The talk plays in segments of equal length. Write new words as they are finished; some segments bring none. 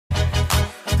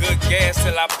gas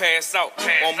till I pass out.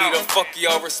 Want me to fuck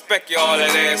you or respect you, all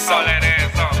that ass out.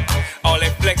 All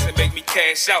that flexing make me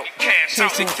cash out.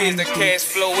 Teach the kids the cash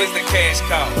flow is the cash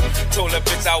cow. Told a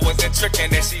bitch I wasn't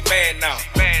tricking and she mad now.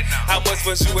 How much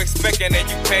was you expecting and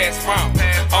you passed round?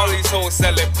 All these hoes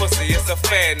selling pussy, it's a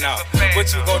fad now.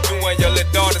 What you gon' do when your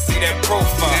little daughter see that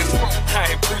profile?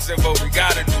 I ain't preaching, but we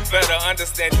gotta do better.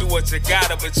 Understand, do what you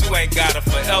gotta, but you ain't gotta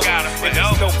forever. If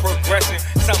there's no progression,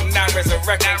 something not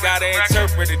resurrecting, gotta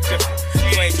interpret it different.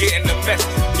 You ain't getting the message.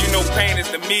 You know pain is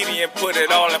the median, put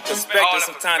it all in perspective.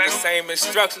 Sometimes the same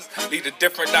instructions lead a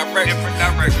different direction.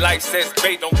 If life says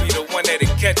bait, don't be the one that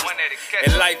it catches.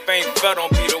 And life ain't felt,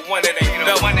 don't be the one that ain't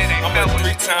felt. I'm a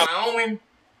 3-time Wyoming,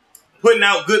 putting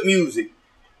out good music.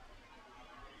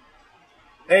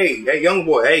 Hey, young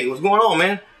boy, hey, what's going on,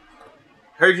 man?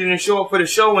 Heard you didn't show up for the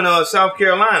show in South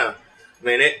Carolina.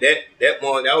 Man, that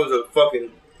was a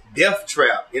fucking death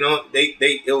trap. You know,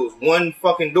 it was one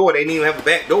fucking door. They didn't even have a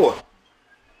back door.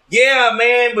 Yeah,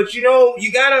 man, but you know,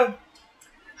 you gotta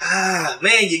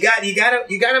man, you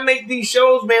gotta make these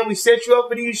shows, man. We set you up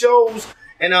for these shows,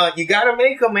 and you gotta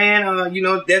make them, man. You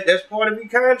know, that's part of your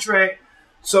contract.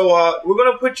 So we're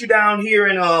gonna put you down here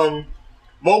in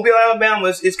Mobile, Alabama.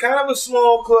 It's kind of a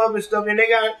small club and stuff, and they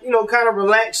got, you know, kind of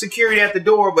relaxed security at the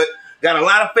door, but got a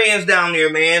lot of fans down there,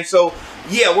 man. So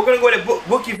yeah, we're gonna go ahead and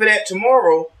book you for that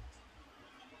tomorrow.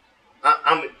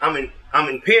 I'm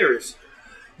in Paris.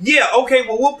 Yeah, okay,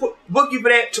 well, we'll book you for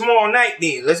that tomorrow night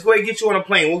then. Let's go ahead and get you on a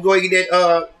plane. We'll go ahead and get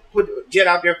that, put the jet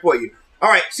out there for you. All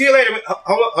right, see you later.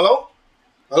 Hello?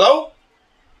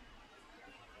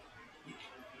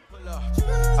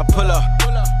 I pull up,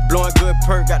 blowing good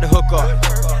perk, got the hook up.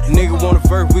 Nigga want a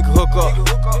verse, we can hook up.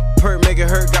 Perk make it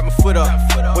hurt, got my foot up.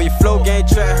 When your flow gang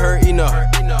track hurt, enough.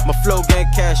 My flow gang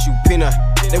cashew, peanut.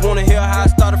 They wanna hear how I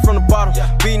started from the bottom.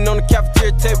 Beating on the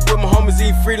cafeteria table with my homies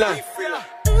eating free lunch.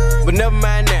 But never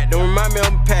mind that, don't remind me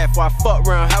on my path. While I fuck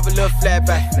around, have a little flat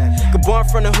back. Good boy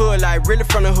from the hood, like really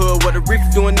from the hood. Where the reef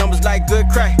doing numbers like good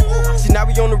crack. See, now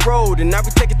we on the road, and now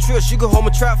we taking trips. You can hold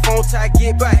my trap phone till I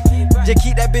get back. Just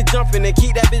keep that bitch jumping and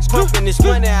keep that bitch pumping. This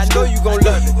money, I know you gon'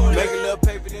 love it. Make a little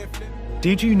paper, then flip.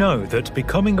 Did you know that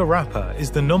becoming a rapper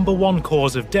is the #1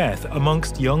 cause of death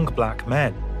amongst young black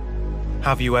men?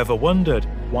 Have you ever wondered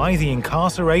why the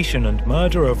incarceration and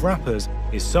murder of rappers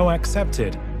is so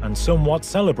accepted and somewhat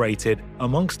celebrated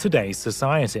amongst today's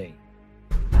society?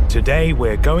 Today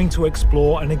we're going to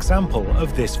explore an example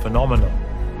of this phenomenon.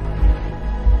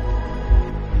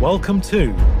 Welcome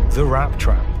to The Rap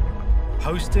Trap,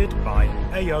 hosted by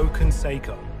AYO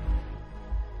CONSACO.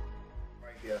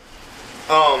 Right here.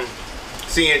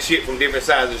 Seeing shit from different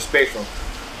sides of the spectrum.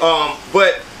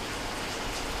 But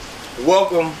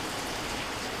welcome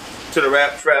to The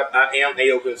Rap Trap. I am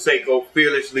AYO CONSACO,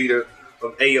 fearless leader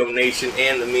of AYO Nation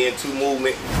and the Men Too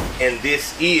movement, and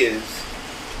this is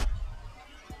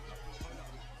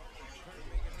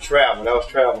Travel. That was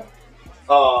Travel.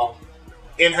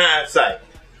 In hindsight,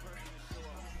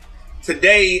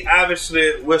 today,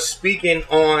 obviously, we're speaking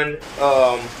on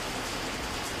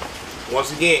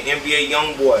once again NBA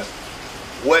YoungBoy.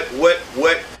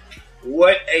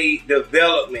 What a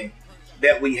development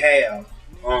that we have.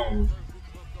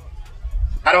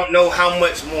 I don't know how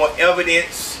much more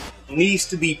evidence needs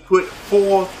to be put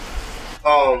forth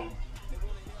for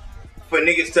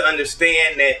niggas to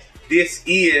understand that this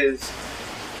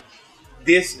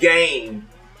game,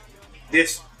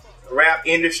 this rap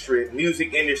industry,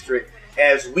 music industry,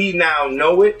 as we now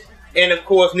know it. And of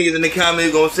course, niggas in the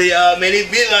comments gonna say, "Oh man, it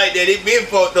been like that. It been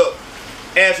fucked up."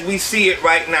 As we see it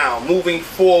right now, moving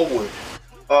forward,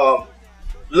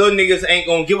 little niggas ain't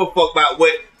gonna give a fuck about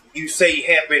what you say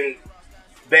happened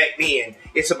back then.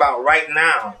 It's about right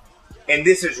now. And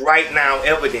this is right now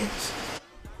evidence.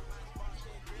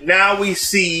 Now we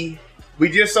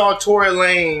just saw Tory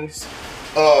Lanez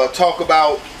talk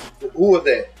about, who was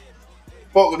that?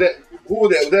 Fuck was that? Who was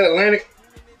that? Was that Atlantic?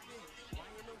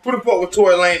 Who the fuck was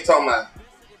Tory Lanez talking about?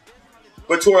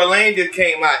 But Tory Lanez just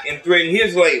came out and threatened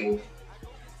his label.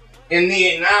 And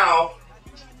then now,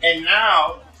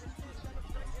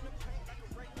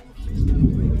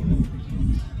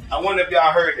 I wonder if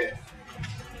y'all heard that.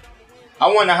 I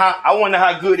wonder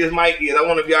how good this mic is. I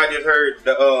wonder if y'all just heard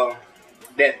the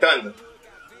that thunder.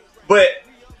 But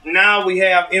now we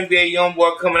have NBA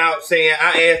YoungBoy coming out saying,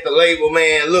 I asked the label,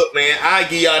 man, look, man, I'll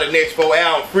give y'all the next 4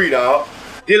 hours free, dog.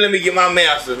 Just let me get my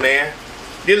masters, man.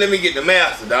 Just let me get the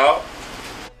master, dog.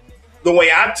 The way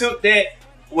I took that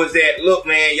was that, look,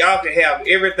 man, y'all can have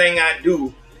everything I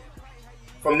do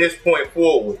from this point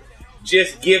forward.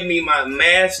 Just give me my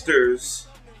masters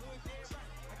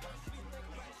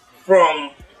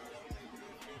from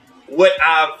what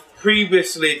I've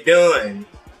previously done.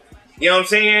 You know what I'm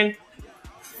saying?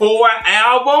 4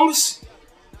 albums.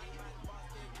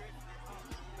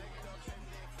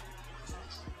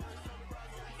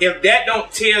 If that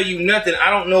don't tell you nothing, I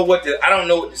don't know what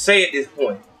to say at this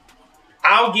point.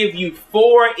 I'll give you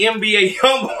 4 NBA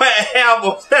YoungBoy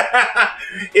albums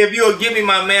if you'll give me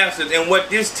my masters. And what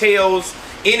this tells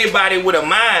anybody with a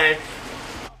mind,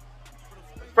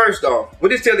 first off, what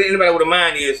this tells anybody with a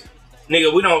mind is,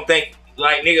 nigga, we don't think,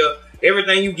 like, nigga,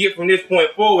 everything you get from this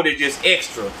point forward is just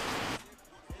extra.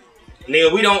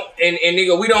 Nigga, we don't, and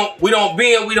nigga, we don't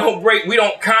bend, we don't break, we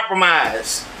don't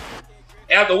compromise.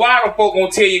 After a while, the folk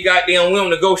gonna tell you goddamn we don't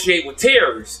negotiate with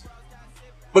terrorists.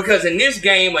 Because in this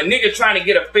game, a nigga trying to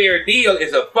get a fair deal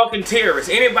is a fucking terrorist.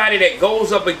 Anybody that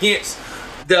goes up against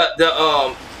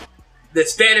the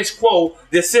status quo,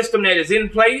 the system that is in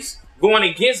place, going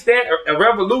against that, a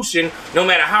revolution, no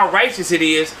matter how righteous it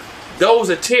is, those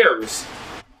are terrorists.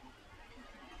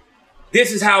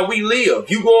 This is how we live.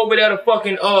 You go over there to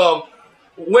fucking,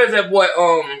 where's that boy,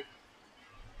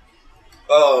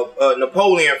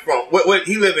 Napoleon from? What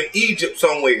he live in Egypt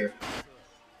somewhere.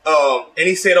 And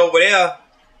he said over there,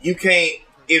 you can't,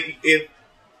 if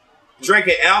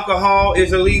drinking alcohol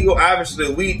is illegal,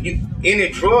 obviously any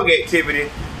drug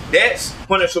activity, that's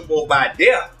punishable by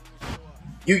death.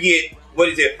 You get,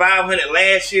 500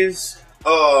 lashes,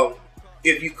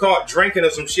 if you caught drinking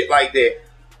or some shit like that.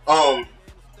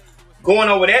 Going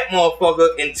over that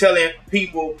motherfucker and telling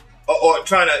people or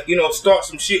trying to, start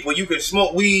some shit where you can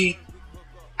smoke weed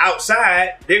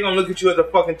outside, they're gonna look at you as a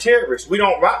fucking terrorist. We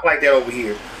don't rock like that over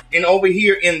here. And over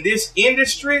here in this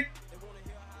industry,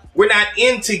 we're not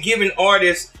into giving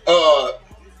artists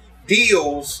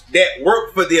deals that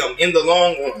work for them in the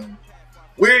long run.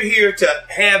 We're here to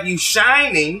have you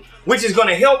shining, which is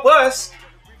gonna help us,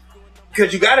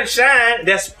 because you gotta shine.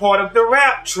 That's part of the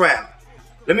rap trap.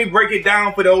 Let me break it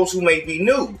down for those who may be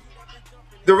new.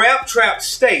 The rap trap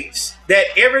states that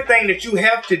everything that you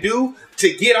have to do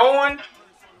to get on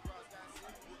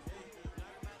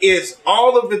is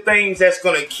all of the things that's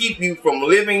going to keep you from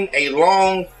living a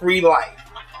long, free life.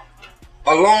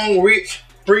 A long, rich,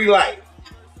 free life.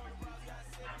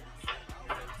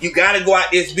 You got to go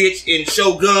out this bitch and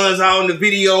show guns on the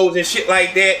videos and shit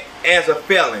like that as a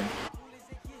felon.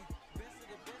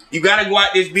 You got to go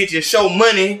out this bitch and show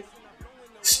money,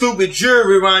 stupid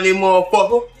jewelry around this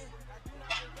motherfucker.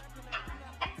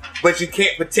 But you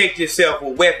can't protect yourself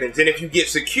with weapons. And if you get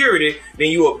security, then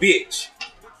you a bitch.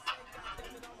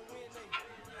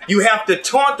 You have to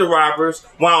taunt the robbers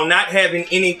while not having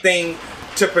anything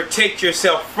to protect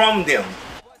yourself from them.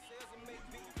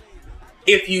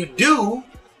 If you do,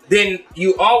 then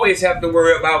you always have to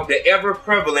worry about the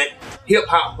ever-prevalent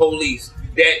hip-hop police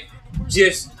that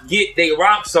just get their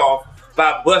rocks off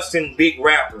by busting big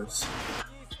rappers.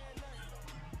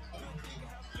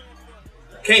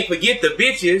 Can't forget the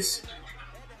bitches.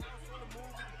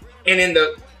 And in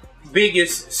the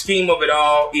biggest scheme of it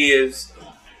all is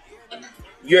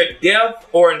your death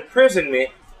or imprisonment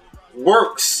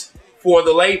works for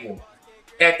the label.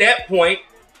 At that point,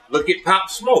 look at Pop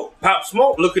Smoke. Pop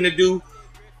Smoke looking to do,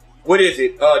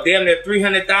 damn near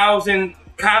 300,000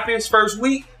 copies first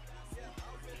week.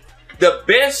 The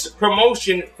best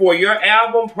promotion for your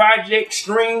album, project,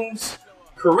 streams,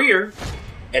 career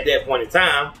at that point in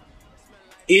time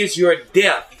is your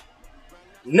death.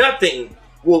 Nothing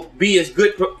will be as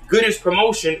good as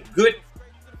promotion.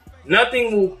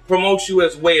 Nothing will promote you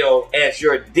as well as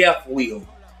your death will.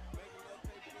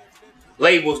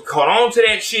 Labels caught on to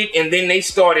that shit, and then they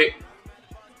started,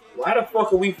 why the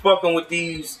fuck are we fucking with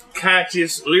these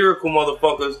conscious, lyrical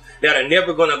motherfuckers that are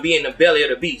never gonna be in the belly of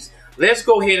the beast? Let's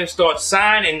go ahead and start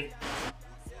signing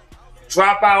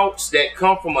dropouts that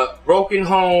come from a broken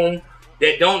home,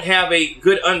 that don't have a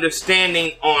good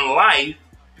understanding on life,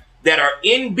 that are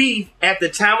in beef at the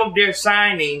time of their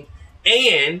signing,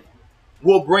 and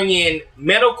will bring in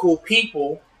medical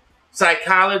people,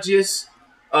 psychologists,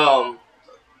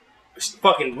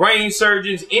 fucking brain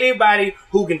surgeons, anybody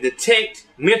who can detect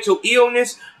mental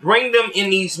illness. Bring them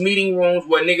in these meeting rooms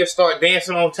where niggas start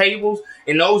dancing on tables.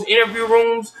 In those interview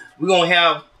rooms, we're gonna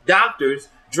have doctors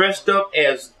dressed up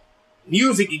as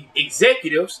music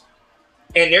executives,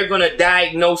 and they're gonna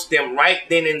diagnose them right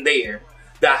then and there.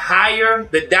 The higher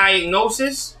the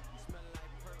diagnosis,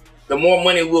 the more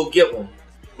money we'll give them.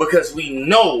 Because we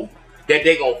know that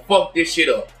they're gonna fuck this shit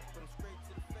up.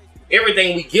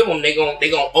 Everything we give them, they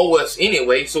gonna owe us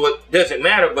anyway, so it doesn't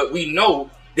matter. But we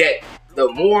know that the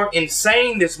more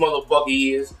insane this motherfucker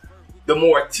is, the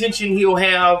more attention he'll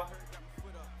have.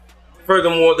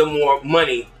 Furthermore, the more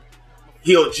money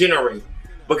he'll generate.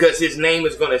 because his name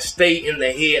is going to stay in the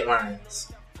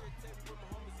headlines.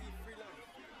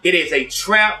 It is a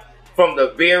trap from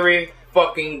the very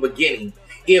fucking beginning.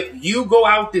 If you go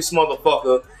out this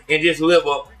motherfucker and just live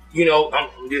a, you know,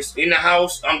 I'm just in the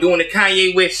house, I'm doing the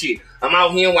Kanye West shit. I'm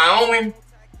out here in Wyoming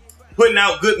putting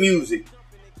out good music.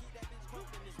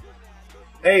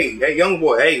 Hey, young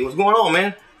boy, hey, what's going on,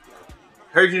 man?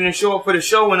 Heard you didn't show up for the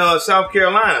show in South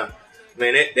Carolina.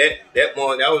 Man, that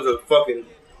was a fucking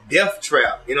death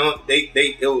trap. You know,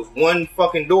 it was one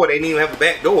fucking door. They didn't even have a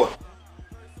back door.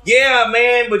 Yeah,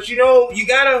 man, but you know, you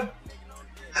gotta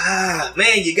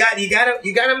man, you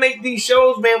gotta make these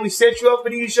shows, man. We set you up for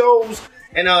these shows,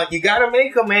 and you gotta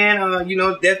make them, man. You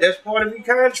know, that's part of your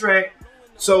contract.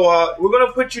 So we're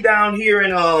gonna put you down here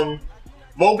in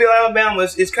Mobile, Alabama.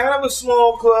 It's kind of a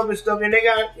small club and stuff, and they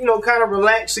got, you know, kind of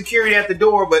relaxed security at the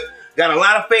door, but got a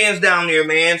lot of fans down there,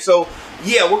 man. So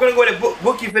yeah, we're gonna go ahead and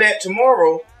book you for that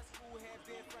tomorrow.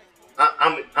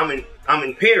 I'm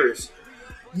in Paris.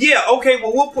 Yeah, okay,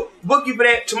 well, we'll book you for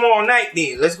that tomorrow night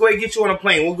then. Let's go ahead and get you on a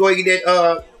plane. We'll go ahead and get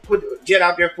that put the jet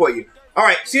out there for you. All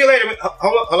right, see you later.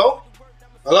 Hello?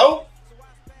 Hello?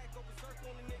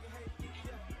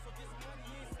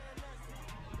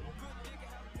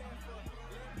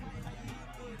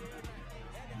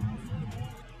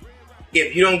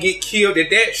 If you don't get killed at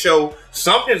that show,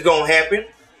 something's going to happen.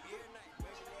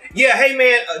 Yeah, hey,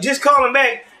 man, just calling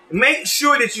back. Make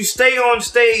sure that you stay on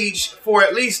stage for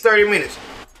at least 30 minutes.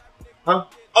 Huh?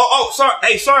 Oh, sorry.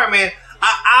 Hey, sorry, man. An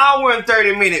hour and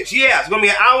 30 minutes. Yeah, it's going to be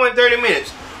an hour and 30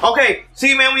 minutes. Okay,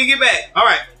 see you, man, when you get back. All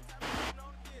right.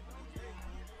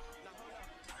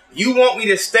 You want me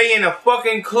to stay in a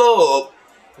fucking club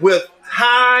with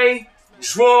high,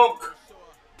 drunk,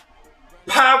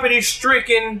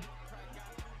 poverty-stricken,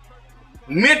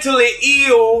 mentally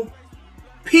ill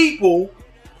people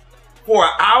for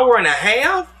an hour and a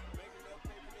half?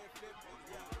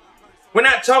 We're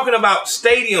not talking about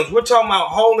stadiums. We're talking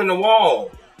about hole in the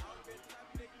wall.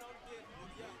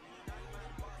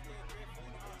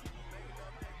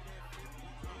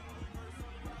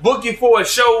 Book you for a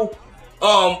show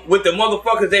with the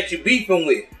motherfuckers that you're beefing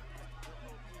with.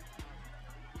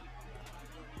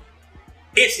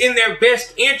 It's in their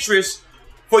best interest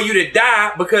for you to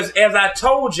die, because as I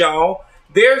told y'all,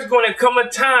 there's going to come a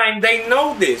time, they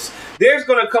know this, there's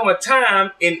going to come a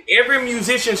time in every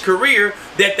musician's career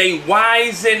that they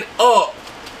wisen up.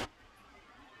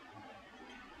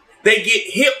 They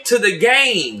get hip to the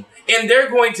game, and they're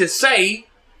going to say,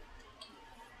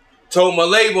 told my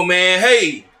label, man,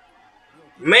 hey,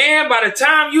 man, by the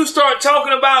time you start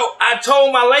talking about I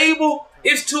told my label,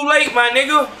 it's too late, my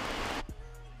nigga.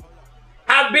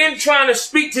 I've been trying to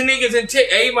speak to niggas and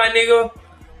hey, my nigga,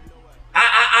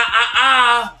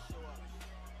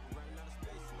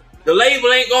 the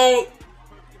label ain't gon'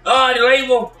 the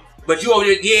label, but you over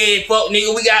there, yeah, fuck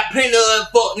nigga, we got plenty of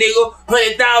fuck nigga,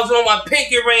 100,000 on my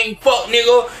pinky ring, fuck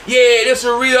nigga, yeah, this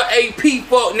a real AP,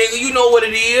 fuck nigga, you know what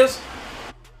it is.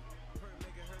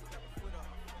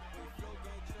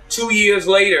 2 years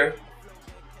later,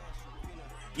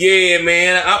 yeah,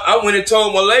 man, I went and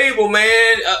told my label,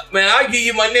 man, I give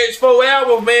you my next 4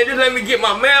 albums, man. Just let me get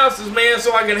my masters, man,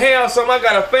 so I can have some. I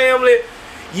got a family.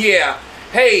 Yeah.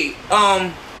 Hey,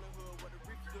 not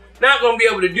gonna be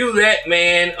able to do that,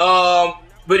 man.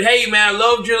 But hey, man, I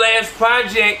loved your last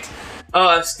project.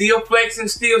 Still flexing,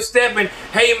 still stepping.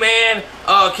 Hey, man,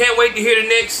 can't wait to hear the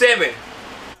next 7.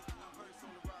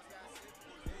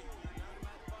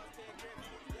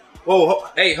 Whoa,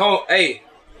 hey, hey.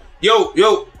 Yo,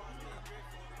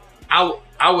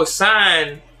 I was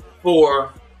signed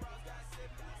for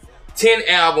 10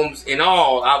 albums in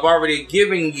all. I've already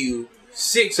given you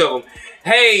 6 of them.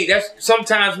 Hey, that's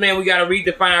sometimes, man, we gotta read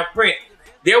the fine print.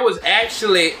 There was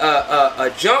actually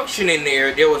a junction in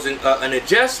there. There was an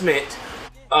adjustment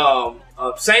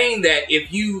saying that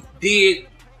if you did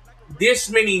this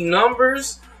many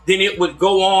numbers, then it would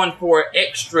go on for an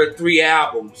extra 3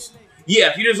 albums.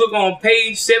 Yeah, if you just look on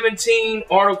page 17,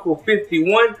 article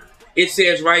 51, it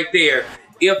says right there,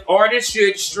 if artists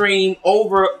should stream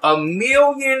over 1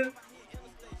 million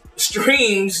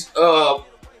streams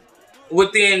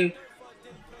within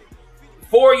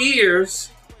 4 years,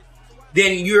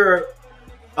 then your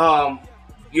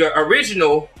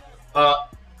original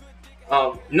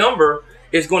number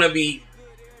is going to be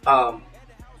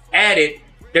added.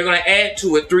 They're going to add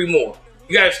to it 3 more.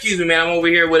 You gotta excuse me, man. I'm over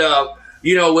here with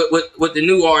you know, with the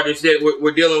new artists that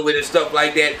we're dealing with and stuff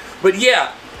like that. But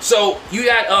yeah, so you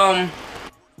got a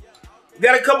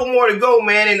couple more to go,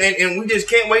 man, and we just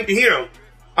can't wait to hear them.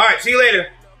 All right, see you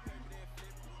later.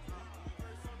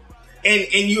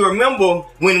 And you remember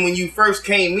when you first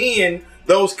came in,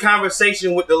 those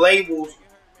conversations with the labels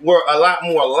were a lot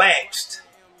more laxed.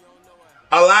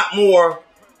 A lot more,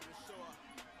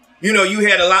 you know, you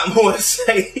had a lot more to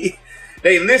say.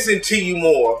 They listened to you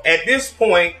more. At this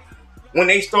point, when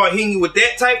they start hitting you with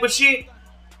that type of shit,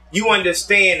 you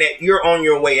understand that you're on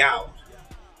your way out.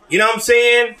 You know what I'm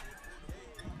saying?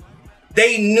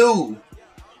 They knew.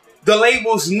 The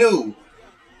labels knew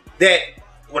that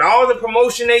with all the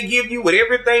promotion they give you, with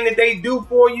everything that they do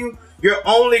for you, you're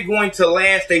only going to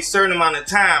last a certain amount of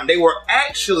time. They were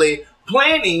actually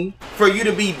planning for you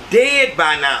to be dead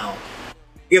by now.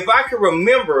 If I could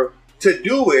remember to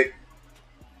do it,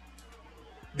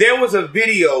 there was a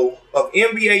video of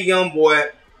NBA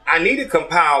YoungBoy. I need to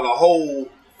compile a whole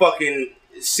fucking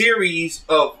series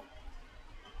of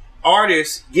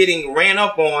artists getting ran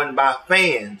up on by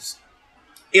fans.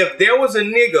 If there was a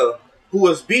nigga who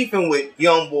was beefing with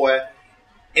YoungBoy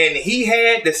and he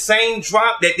had the same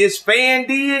drop that this fan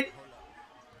did,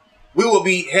 we would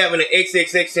be having an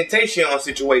XXXTentacion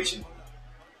situation.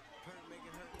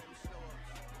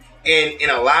 And in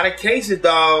a lot of cases,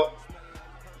 dog,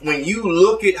 when you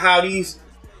look at how these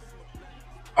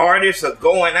artists are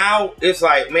going out, it's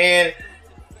like, man,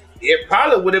 it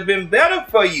probably would have been better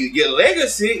for you, your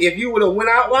legacy, if you would have went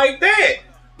out like that.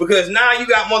 Because now you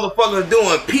got motherfuckers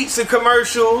doing pizza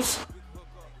commercials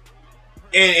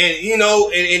and you know,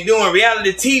 and doing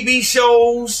reality TV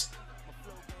shows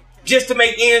just to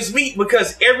make ends meet,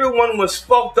 because everyone was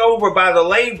fucked over by the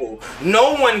label.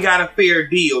 No one got a fair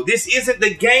deal. This isn't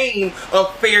the game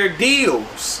of fair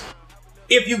deals.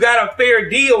 If you got a fair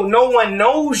deal, no one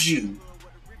knows you.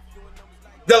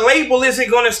 The label isn't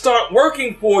going to start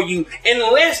working for you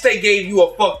unless they gave you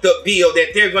a fucked up deal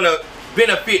that they're going to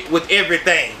benefit with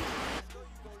everything.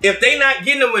 If they not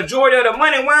getting the majority of the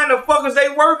money, why in the fuck is they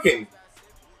working?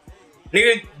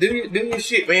 Nigga, do your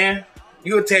shit, man.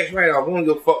 You a tax write-off. We don't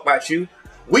give a fuck about you.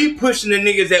 We pushing the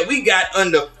niggas that we got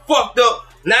under fucked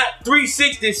up, not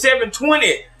 360,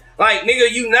 720. Like, nigga,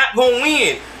 you not gonna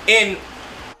win. And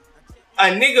a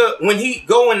nigga, when he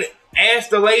go and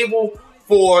ask the label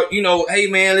for, you know, hey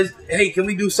man, hey, can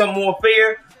we do something more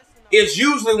fair? It's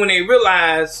usually when they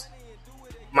realize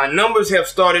my numbers have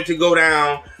started to go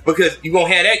down, because you're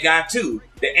gonna have that guy too,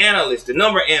 the analyst, the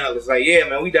number analyst. Like, yeah,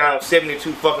 man, we down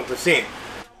 72 fucking %.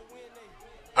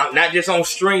 Not just on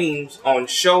streams, on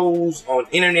shows, on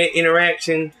internet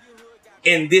interaction.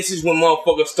 And this is when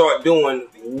motherfuckers start doing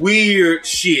weird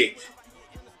shit.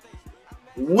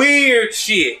 Weird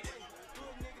shit.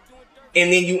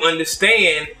 And then you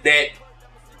understand that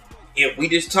if we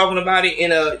just talking about it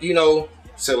in a, you know,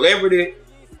 celebrity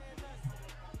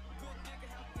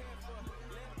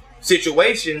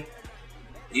situation,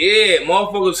 yeah,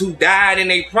 motherfuckers who died in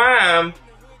their prime,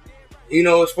 you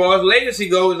know, as far as legacy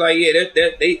goes, like, yeah,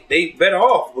 they better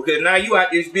off, because now you out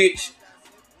this bitch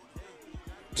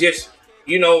just,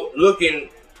 you know, looking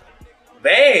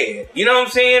bad. You know what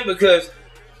I'm saying? Because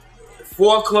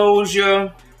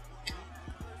foreclosure,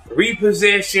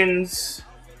 repossessions,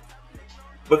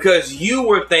 because you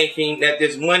were thinking that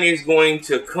this money is going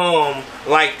to come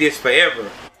like this forever.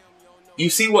 You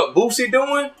see what Boosie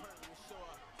doing?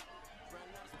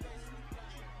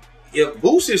 If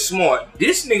Boosie's smart,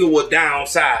 this nigga will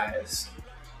downsize.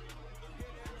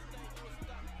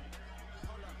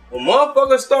 When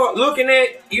motherfuckers start looking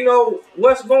at, you know,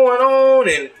 what's going on,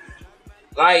 and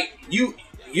like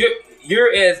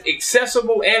you're as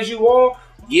accessible as you are,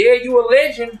 yeah, you a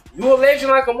legend. You a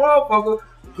legend like a motherfucker.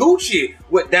 Gucci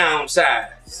would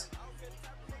downsize.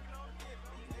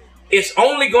 It's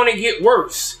only gonna get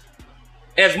worse.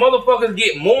 As motherfuckers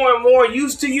get more and more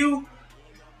used to you,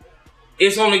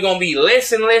 it's only gonna be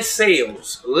less and less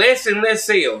sales. Less and less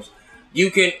sales. You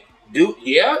can do,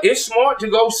 yeah, it's smart to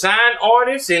go sign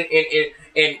artists, and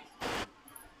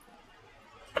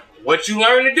what you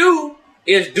learn to do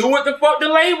is do what the fuck the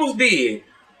labels did.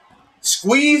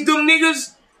 Squeeze them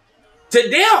niggas to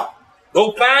death.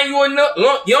 Go find you a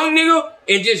young nigga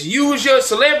and just use your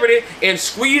celebrity and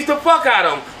squeeze the fuck out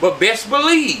of him. But best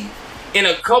believe, in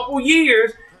a couple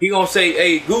years, he gonna say,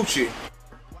 hey, Gucci,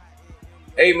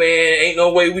 hey man, ain't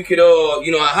no way we could,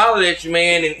 you know, I holler at you,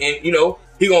 man, and you know,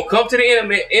 he gonna come to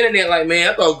the internet like, man,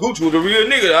 I thought Gucci was a real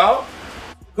nigga, dog.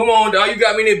 Come on, dog, you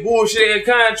got me in that bullshit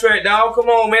contract, dog. Come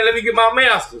on, man, let me get my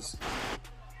masters.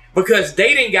 Because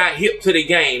they didn't got hip to the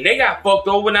game. They got fucked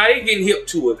over, now they getting hip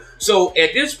to it. So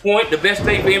at this point, the best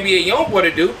thing for NBA YoungBoy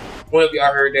to do, one of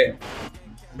y'all heard that,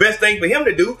 best thing for him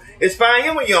to do is find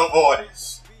him a young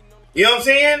artist. You know what I'm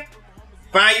saying?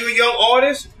 Find you a young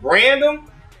artist, brand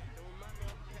them,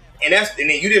 and then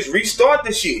you just restart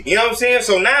the shit. You know what I'm saying?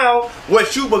 So now,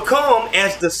 what you become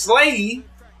as the slave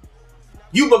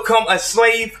You become a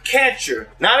slave catcher,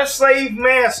 not a slave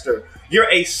master. You're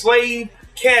a slave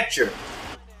catcher.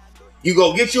 You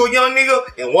go get you a young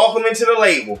nigga and walk him into the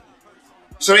label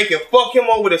so they can fuck him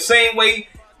over the same way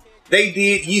they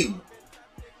did you.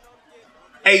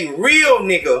 A real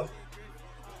nigga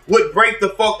would break the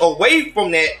fuck away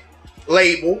from that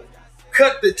label,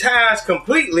 cut the ties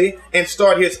completely, and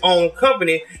start his own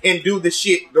company and do the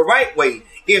shit the right way.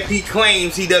 If he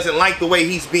claims he doesn't like the way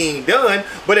he's being done,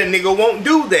 but a nigga won't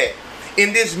do that.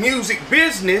 In this music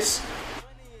business,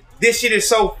 this shit is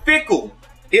so fickle.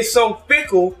 It's so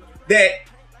fickle that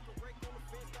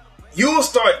you'll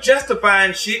start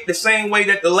justifying shit the same way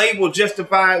that the label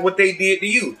justified what they did to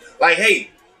you. Like,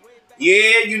 hey,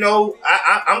 yeah, you know,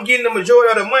 I'm getting the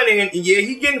majority of the money, and yeah,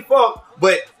 he getting fucked,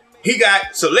 but he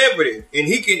got celebrity, and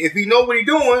he can, if he know what he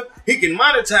doing, he can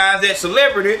monetize that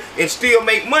celebrity and still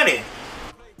make money.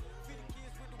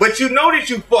 But you know that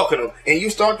you fucking him, and you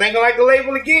start thinking like the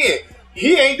label again.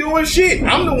 He ain't doing shit.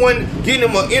 I'm the one getting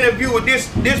him an interview with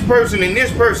this person and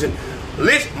this person.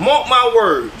 Let's mark my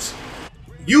words.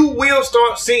 You will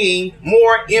start seeing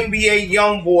more NBA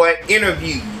YoungBoy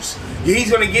interviews.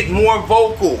 He's gonna get more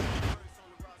vocal.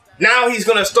 Now he's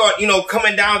gonna start, you know,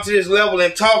 coming down to this level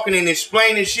and talking and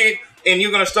explaining shit, and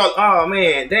you're gonna start, oh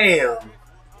man, damn.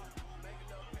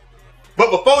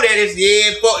 But before that, it's,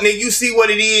 yeah, fuck nigga, you see what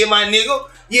it is, my nigga.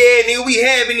 Yeah, nigga, we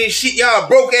having this shit, y'all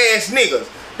broke ass niggas.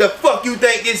 The fuck you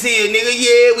think this is, nigga?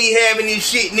 Yeah, we having this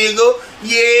shit, nigga.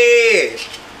 Yeah.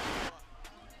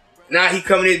 Now he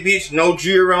coming this bitch, no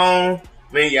jewelry on.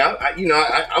 Man, yeah,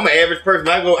 I'm an average person.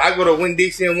 I go to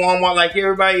Winn-Dixie and Walmart like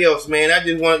everybody else, man. I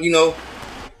just want, you know,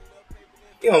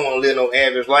 you don't want to live no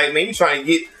average life, man. You trying to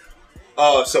get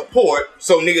support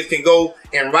so niggas can go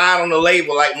and ride on the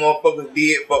label like motherfuckers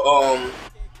did for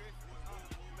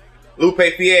Lupe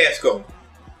Fiasco.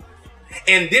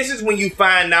 And this is when you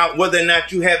find out whether or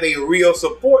not you have a real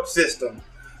support system.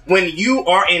 When you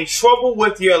are in trouble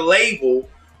with your label,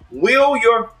 will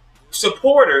your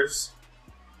supporters...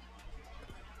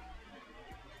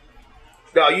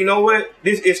 Now, you know what?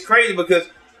 This is crazy because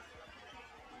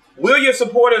will your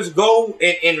supporters go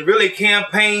and really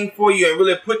campaign for you and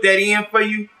really put that in for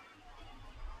you?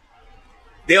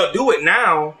 They'll do it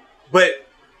now, but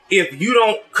if you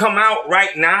don't come out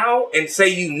right now and say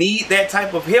you need that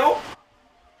type of help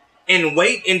and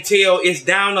wait until it's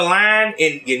down the line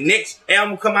and your next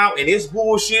album come out and it's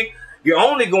bullshit, you're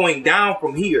only going down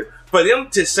from here. For them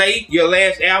to say your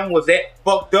last album was that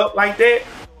fucked up like that,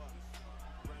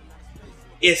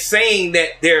 it's saying that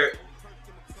they're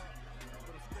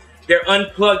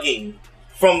unplugging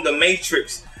from the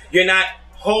matrix. You're not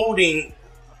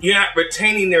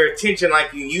retaining their attention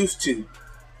like you used to.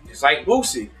 Just like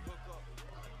Boosie.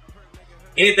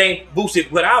 Anything Boosie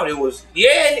put out, it was,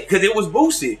 yeah, because it was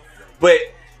Boosie. But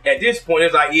at this point,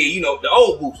 it's like, yeah, you know, the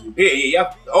old Boosie.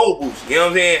 Yeah, the old Boosie. You know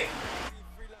what I'm saying?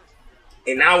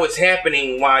 And now it's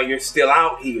happening while you're still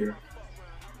out here.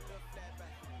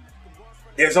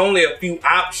 There's only a few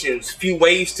options, few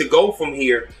ways to go from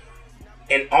here,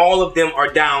 and all of them are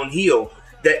downhill.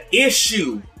 The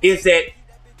issue is that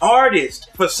artists,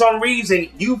 for some reason,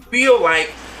 you feel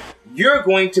like you're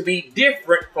going to be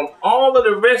different from all of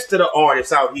the rest of the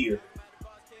artists out here.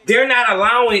 They're not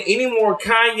allowing any more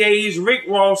Kanye's, Rick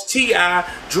Ross, T.I.,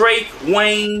 Drake,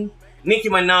 Wayne, Nicki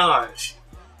Minaj.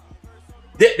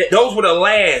 Those were the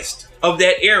last of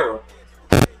that era.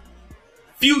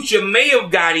 Future may have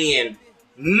got in.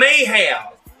 May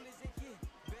have.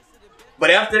 But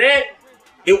after that,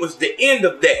 it was the end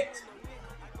of that.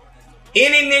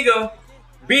 Any nigga,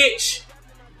 bitch,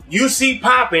 you see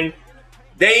popping,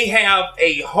 they have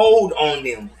a hold on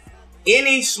them. And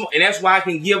that's why I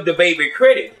can give the baby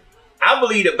credit. I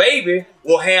believe the baby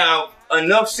will have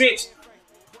enough sense.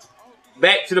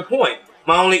 Back to the point.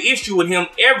 My only issue with him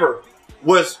ever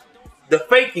was the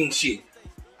faking shit.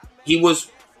 He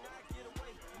was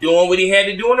doing what he had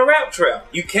to do in the rap trap.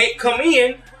 You can't come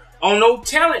in on no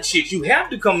talent shit. You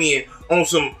have to come in on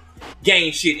some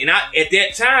gang shit. And at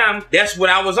that time, that's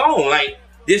what I was on. Like,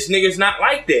 this nigga's not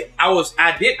like that. I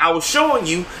was showing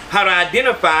you how to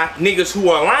identify niggas who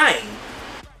are lying.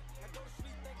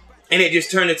 And it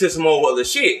just turned into some old other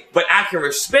shit. But I can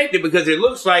respect it because it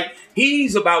looks like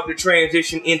he's about to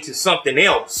transition into something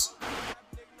else.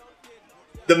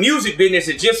 The music business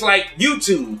is just like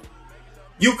YouTube.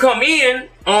 You come in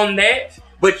on that,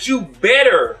 but you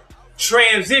better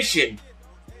transition.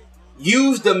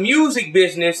 Use the music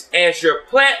business as your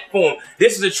platform.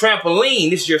 This is a trampoline.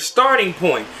 This is your starting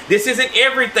point. This isn't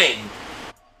everything.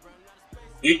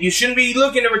 You shouldn't be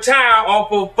looking to retire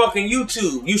off of fucking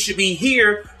YouTube. You should be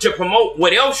here to promote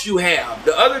what else you have,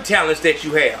 the other talents that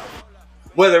you have.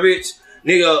 Whether it's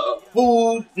nigga,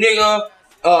 food, nigga,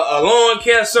 a lawn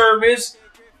care service,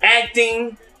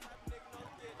 acting,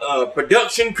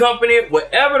 production company,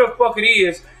 whatever the fuck it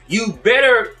is, you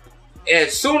better,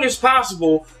 as soon as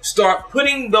possible, start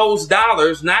putting those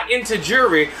dollars not into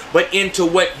jewelry, but into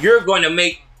what you're going to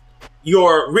make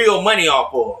your real money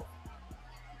off of.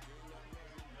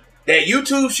 That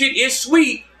YouTube shit is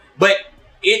sweet, but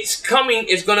it's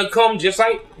gonna come just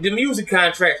like the music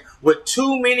contracts with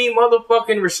too many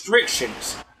motherfucking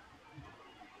restrictions.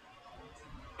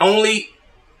 Only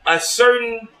a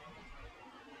certain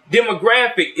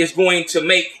demographic is going to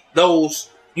make those,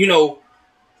 you know,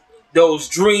 those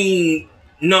dream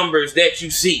numbers that you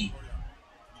see.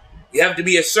 You have to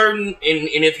be a certain, and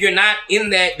if you're not in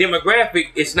that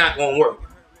demographic, it's not gonna work.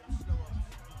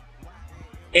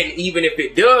 And even if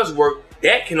it does work,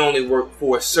 that can only work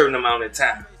for a certain amount of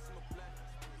time.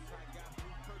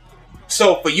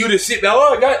 So for you to sit there,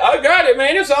 oh, I got it,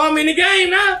 man. It's all in the game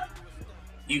now.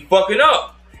 You fucking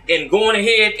up and going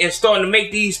ahead and starting to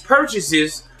make these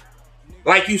purchases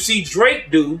like you see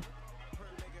Drake do.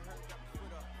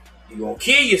 You're gonna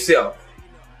kill yourself.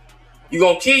 You're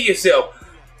gonna kill yourself.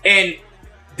 And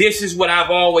this is what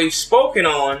I've always spoken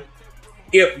on.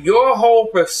 If your whole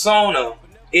persona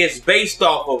is based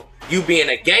off of you being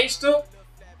a gangster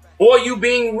or you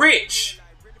being rich,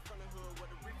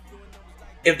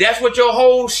 if that's what your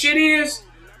whole shit is,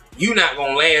 you're not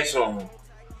gonna last long.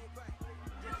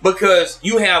 Because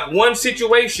you have one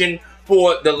situation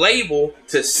for the label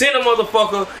to send a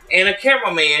motherfucker and a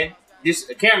cameraman.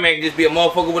 A cameraman can just be a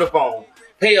motherfucker with a phone.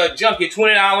 Pay a junkie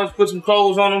 $20, put some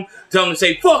clothes on them, tell them to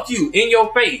say, fuck you, in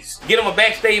your face. Get them a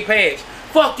backstage pass.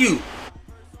 Fuck you.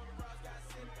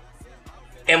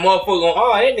 And motherfucker going,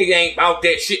 oh, that nigga ain't about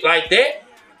that shit like that.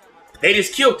 They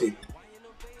just killed it.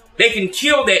 They can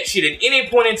kill that shit at any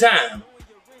point in time.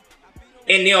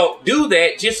 And they'll do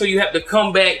that just so you have to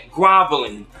come back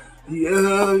groveling.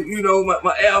 Yeah, you know,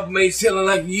 my album ain't selling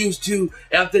like it used to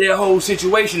after that whole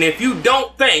situation. If you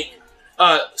don't think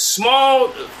a small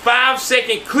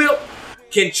 5-second clip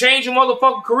can change your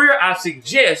motherfucking career, I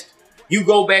suggest you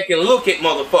go back and look at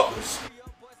motherfuckers.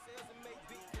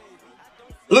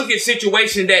 Look at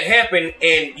situations that happen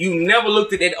and you never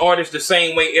looked at that artist the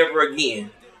same way ever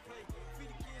again.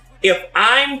 If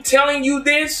I'm telling you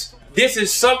this, this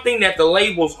is something that the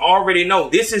labels already know.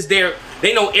 This is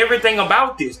they know everything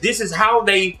about this. This is how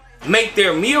they make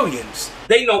their millions.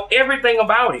 They know everything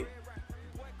about it.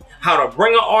 How to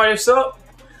bring an artist up,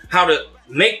 how to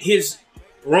make his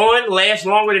run last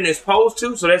longer than it's supposed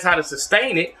to, so that's how to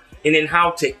sustain it, and then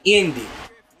how to end it.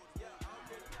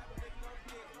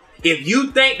 If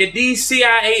you think that these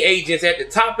CIA agents at the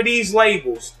top of these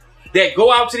labels that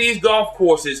go out to these golf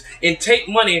courses and take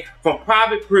money from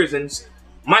private prisons,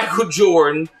 Michael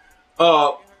Jordan,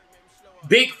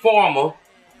 Big Pharma,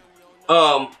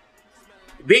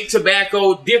 Big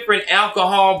Tobacco, different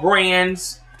alcohol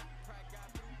brands,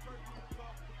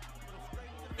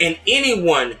 and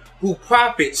anyone who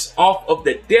profits off of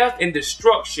the death and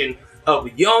destruction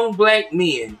of young black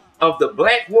men of the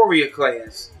black warrior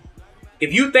class,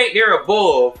 if you think they're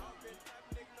above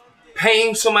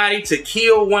paying somebody to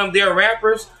kill one of their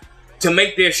rappers to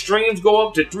make their streams go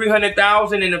up to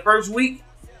 300,000 in the first week,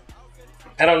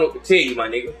 I don't know what to tell you, my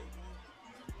nigga.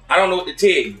 I don't know what to tell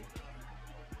you.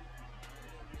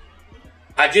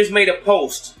 I just made a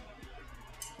post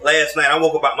last night. I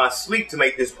woke up out my sleep to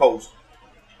make this post.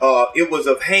 It was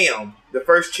of Ham, the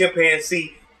first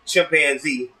chimpanzee.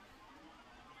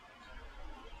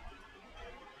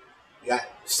 Got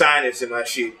sinus in my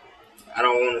shit. I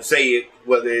don't want to say it,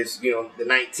 whether it's, you know, the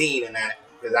 19 or not,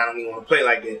 because I don't even want to play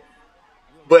like that.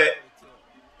 But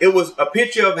it was a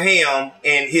picture of Ham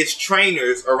and his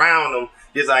trainers around him,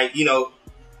 just like, you know,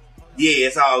 yeah,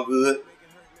 it's all good.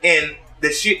 And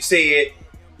the shit said,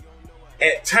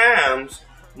 at times,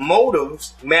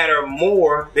 motives matter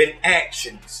more than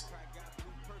actions.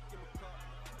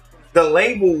 The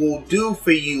label will do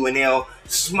for you and they'll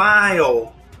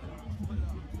smile,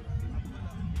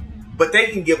 but they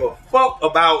can give a fuck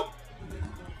about,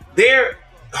 their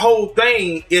whole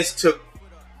thing is to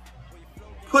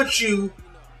put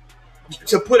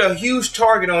a huge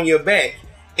target on your back.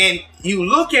 And you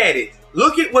look at it.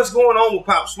 Look at what's going on with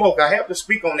Pop Smoke. I have to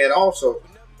speak on that also,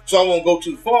 so I won't go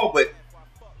too far, but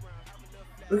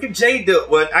look at J-Dub.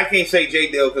 Well, I can't say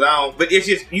J-Dub because I don't, but it's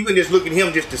just, you can just look at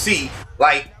him just to see,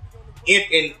 like,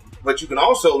 but you can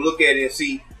also look at it and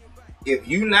see, if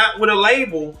you not with a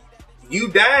label, you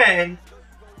dying,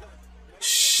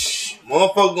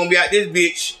 motherfucker gonna be out this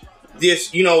bitch,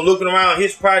 just, you know, looking around.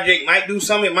 His project might do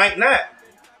something, it might not.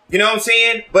 You know what I'm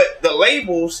saying? But the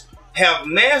labels have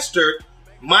mastered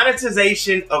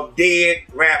monetization of dead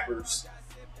rappers.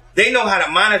 They know how to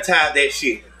monetize that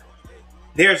shit.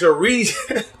 There's a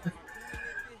reason.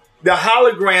 The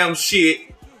hologram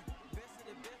shit,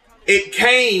 it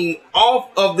came off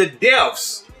of the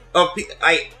deaths of people.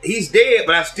 Like, he's dead,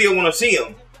 but I still want to see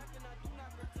him.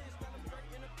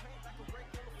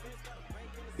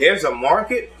 There's a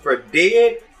market for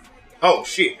dead. Oh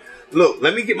shit. Look,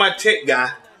 let me get my tech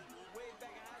guy.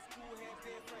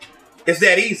 It's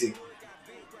that easy.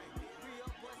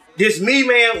 Just me,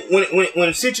 man,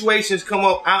 when situations come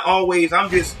up, I'm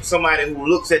just somebody who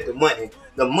looks at the money.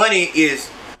 The money is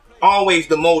always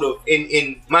the motive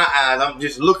in my eyes. I'm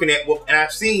just looking at what, and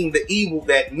I've seen the evil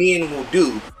that men will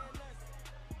do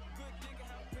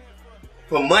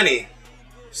for money.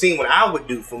 Seen what I would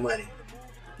do for money.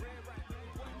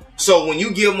 So when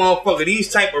you give motherfucker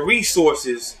these type of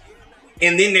resources,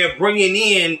 and then they're bringing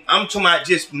in, I'm talking about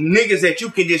just niggas that you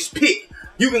can just pick.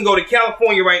 You can go to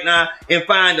California right now and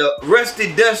find a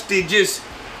rusty, dusty, just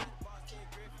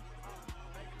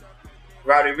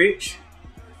Roddy Ricch,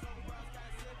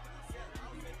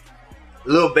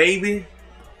 Lil Baby.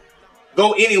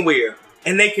 Go anywhere,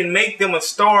 and they can make them a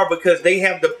star because they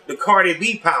have the Cardi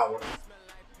B power.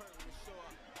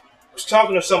 I was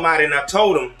talking to somebody and I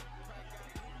told them,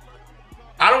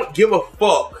 I don't give a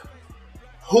fuck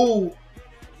who.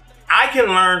 I can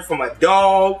learn from a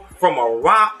dog, from a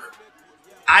rock.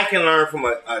 I can learn from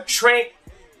a Trent.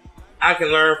 I can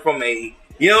learn from a,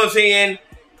 you know what I'm saying?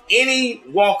 Any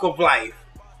walk of life.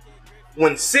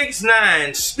 When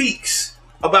 6ix9ine speaks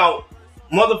about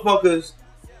motherfuckers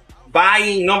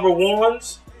buying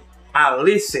 #1s, I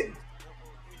listen.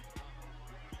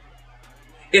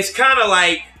 It's kind of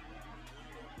like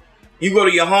you go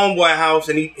to your homeboy house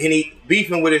and he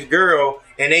beefing with his girl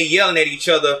and they yelling at each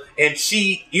other, and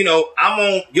she, you know, I'm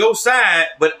on your side,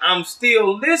 but I'm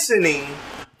still listening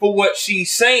for what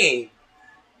she's saying.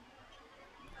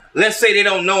 Let's say they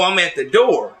don't know I'm at the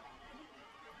door.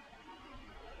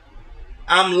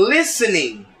 I'm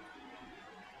listening.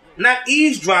 Not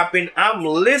eavesdropping, I'm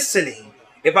listening.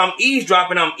 If I'm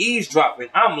eavesdropping, I'm eavesdropping.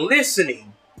 I'm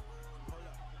listening.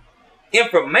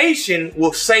 Information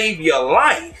will save your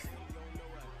life.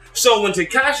 So when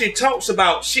Tekashi talks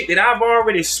about shit that I've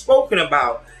already spoken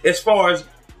about, as far as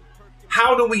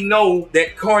how do we know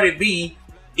that Cardi B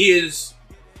is,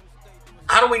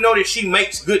 how do we know that she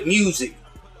makes good music?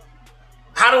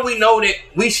 How do we know that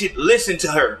we should listen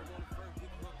to her?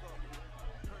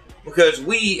 Because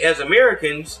we as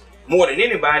Americans, more than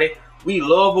anybody, we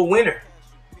love a winner.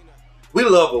 We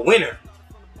love a winner.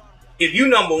 If you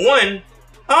 #1,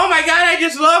 oh my God, I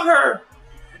just love her.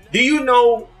 Do you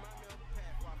know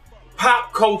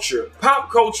pop culture? Pop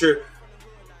culture,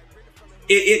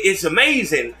 it's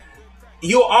amazing.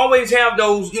 You'll always have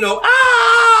those, you know,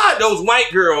 those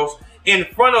white girls in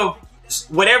front of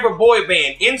whatever boy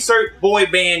band. Insert boy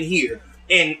band here.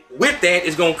 And with that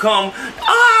is going to come,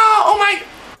 oh my,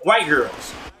 white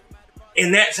girls.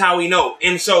 And that's how we know.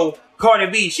 And so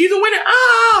Cardi B, she's a winner.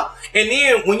 And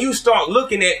then when you start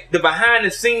looking at the behind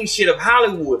the scenes shit of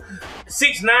Hollywood,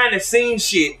 6ix9ine has seen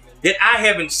shit that I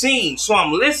haven't seen. So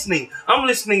I'm listening. I'm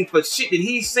listening for shit that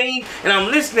he's seen, and I'm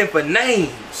listening for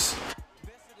names.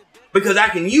 Because I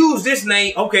can use this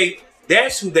name. Okay,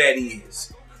 that's who that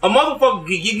is. A motherfucker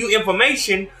can give you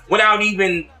information without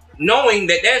even knowing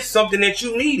that that's something that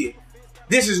you needed.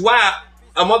 This is why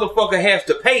a motherfucker has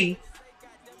to pay.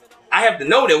 I have to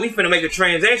know that we finna make a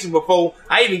transaction before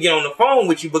I even get on the phone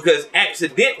with you, because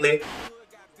accidentally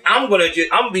I'm gonna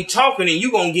be talking and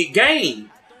you gonna get game.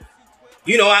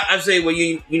 You know, I say, well,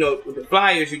 you know, with the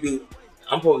flyers you do,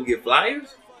 I'm supposed to get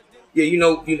flyers? Yeah, you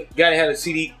know, you gotta have a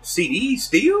CD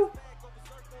still?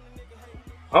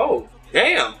 Oh,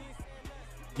 damn.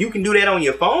 You can do that on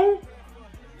your phone?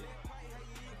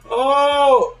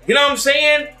 Oh, you know what I'm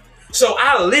saying? So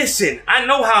I listen. I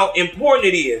know how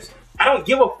important it is. I don't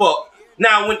give a fuck.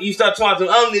 Now, when you start talking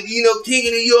to, I'm the, you know, king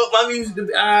of New York, my music,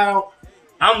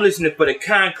 I'm listening for the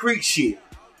concrete shit.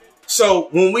 So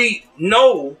when we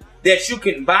know that you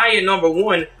can buy a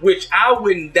 #1, which I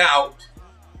wouldn't doubt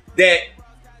that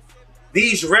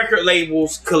these record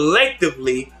labels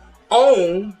collectively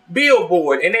own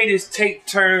Billboard, and they just take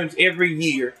turns every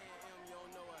year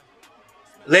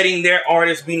letting their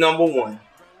artists be #1.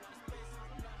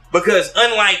 Because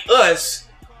unlike us,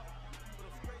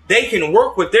 they can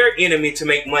work with their enemy to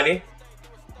make money.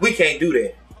 We can't do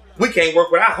that. We can't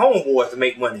work with our homeboys to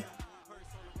make money.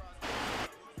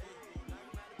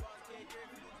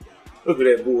 Look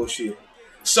at that bullshit.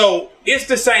 So it's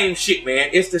the same shit, man.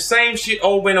 It's the same shit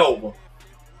over and over.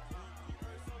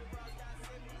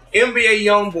 NBA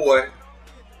YoungBoy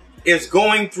is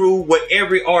going through what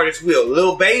every artist will.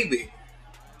 Lil Baby,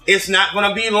 it's not going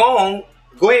to be long.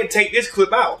 Go ahead and take this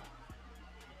clip out.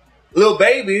 Lil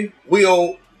Baby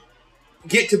will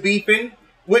get to beefing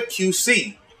with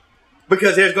QC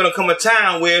because there's going to come a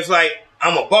time where it's like,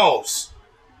 I'm a boss.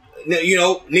 You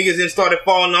know, niggas then started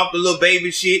falling off the Lil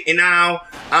Baby shit, and now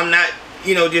I'm not,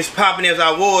 you know, just popping as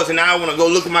I was, and now I want to go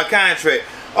look at my contract.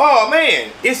 Oh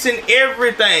man, it's in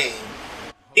everything.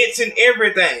 It's in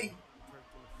everything.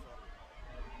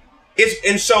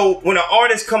 And so when an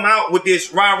artist come out with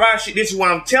this rah-rah shit, this is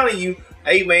what I'm telling you.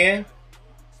 Hey man.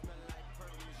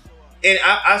 And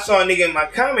I saw a nigga in my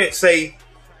comments say,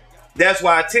 that's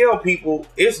why I tell people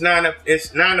it's 9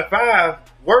 to 5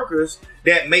 workers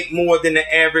that make more than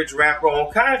the average rapper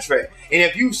on contract. And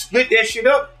if you split that shit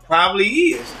up, probably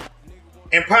is.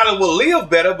 And probably will live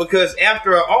better, because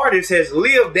after an artist has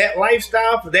lived that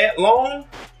lifestyle for that long,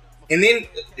 and then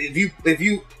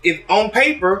if on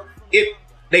paper,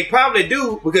 they probably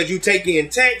do, because you take in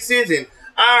taxes and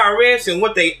IRS and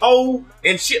what they owe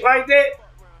and shit like that,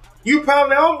 you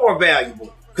probably are more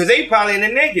valuable, because they probably in the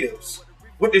negatives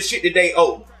with the shit that they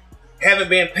owe. Haven't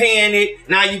been paying it.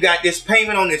 Now you got this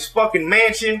payment on this fucking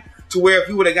mansion, to where if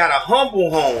you would have got a humble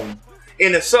home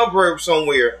in the suburbs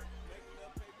somewhere,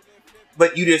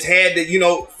 but you just had to, you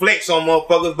know, flex on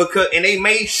motherfuckers, because, and they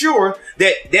made sure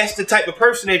that that's the type of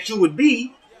person that you would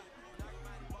be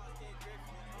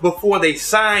before they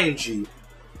signed you.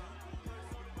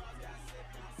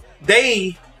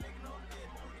 They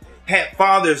had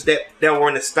fathers that were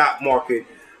in the stock market,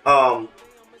 had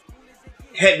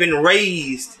been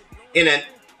raised in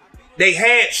they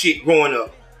had shit growing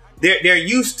up. They're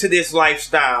used to this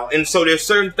lifestyle, and so there's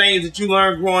certain things that you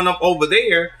learn growing up over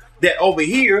there that over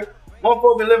here,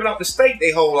 motherfuckers been living off the state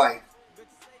their whole life.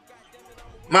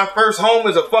 My first home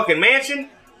is a fucking mansion.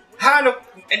 And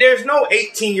there's no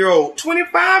 18-year-old,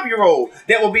 25-year-old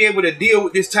that will be able to deal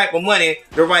with this type of money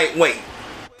the right way.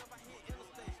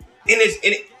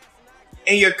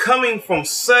 And you're coming from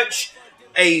such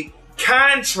a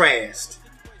contrast.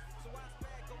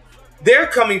 They're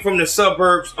coming from the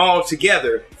suburbs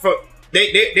altogether.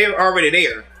 They're already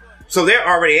there. So they're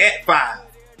already at 5.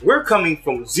 We're coming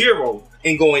from 0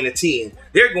 and going to 10.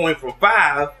 They're going from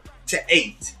 5 to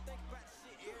 8.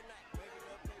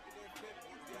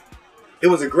 It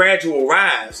was a gradual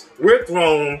rise. We're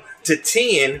thrown to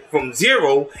 10 from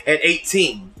 0 at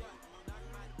 18.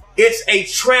 It's a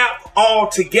trap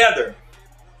altogether.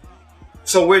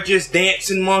 So we're just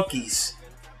dancing monkeys.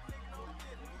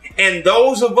 And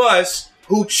those of us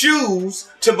who choose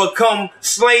to become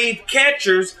slave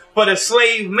catchers for the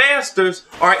slave masters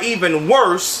are even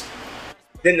worse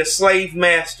than the slave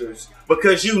masters,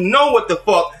 because you know what the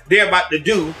fuck they're about to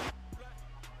do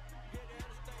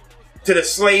to the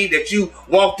slave that you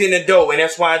walked in the door. And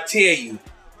that's why I tell you,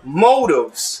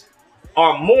 motives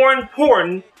are more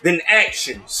important than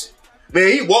actions.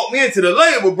 Man, he walked me into the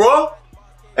label, bro.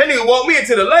 That nigga walked me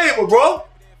into the label, bro.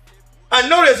 I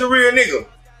know that's a real nigga.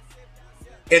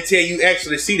 Until you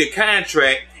actually see the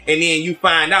contract, and then you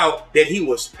find out that he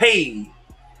was paid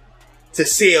to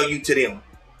sell you to them.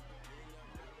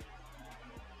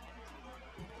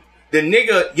 The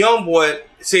nigga YoungBoy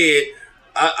said,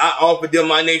 I offered them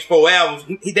my next 4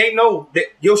 albums. They know that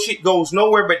your shit goes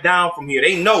nowhere but down from here.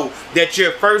 They know that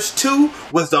your first 2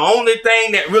 was the only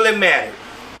thing that really mattered.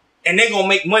 And they gonna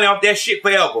make money off that shit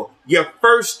forever. Your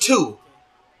first 2.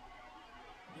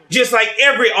 Just like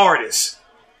every artist.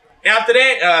 After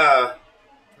that,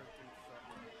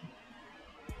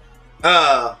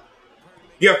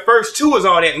 your first 2 is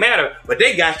all that matter. But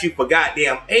they got you for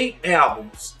goddamn 8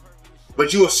 albums.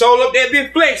 But you were sold up that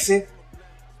bit flexing.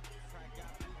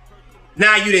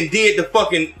 Now you done did the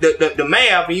fucking the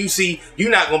math, and you see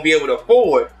you're not gonna be able to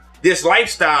afford this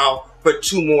lifestyle for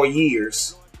 2 more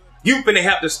years. You finna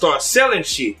have to start selling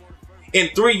shit. In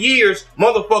 3 years,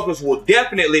 motherfuckers will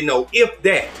definitely know, if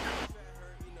that.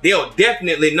 They'll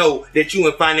definitely know that you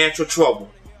in financial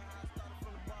trouble.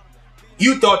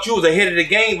 You thought you was ahead of the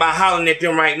game by hollering at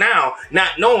them right now,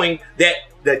 not knowing that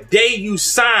the day you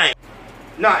signed.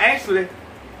 No, actually,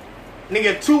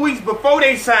 nigga, 2 weeks before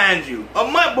they signed you, a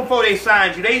month before they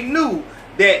signed you, they knew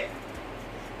that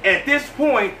at this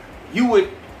point you would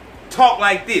talk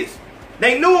like this.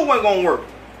 They knew it wasn't gonna work.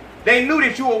 They knew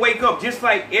that you would wake up just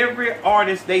like every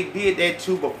artist they did that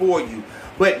to before you.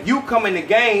 But you come in the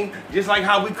game, just like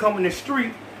how we come in the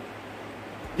street,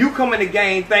 you come in the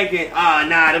game thinking, oh,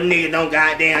 nah, them niggas don't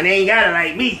goddamn, they ain't got it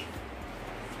like me.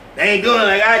 They ain't doing it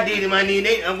like I did in my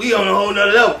nigga. We on a whole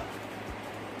nother level.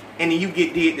 And then you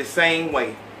get did the same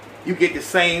way. You get the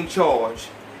same charge.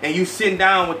 And you sitting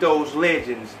down with those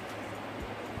legends.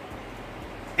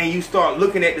 and you start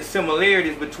looking at the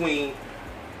similarities between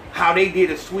how they did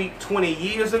a sweep 20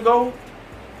 years ago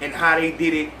and how they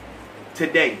did it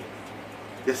today.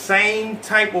 The same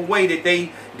type of way that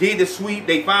they did the sweep,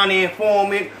 they found the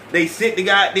informant, they sent the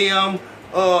goddamn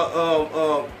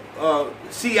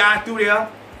CI through there.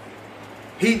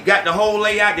 He got the whole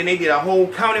layout, then they did a whole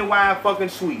county-wide fucking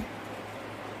sweep.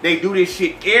 They do this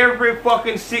shit every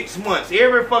fucking 6 months,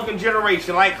 every fucking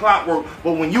generation, like clockwork.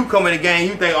 But when you come in the game,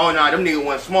 you think, oh nah, them niggas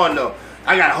wasn't smart enough.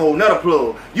 I got a whole nother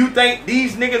plug. You think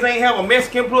these niggas ain't have a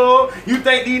Mexican plug? You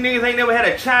think these niggas ain't never had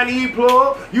a Chinese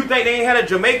plug? You think they ain't had a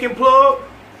Jamaican plug?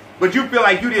 But you feel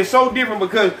like you did so different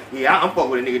because, yeah, I'm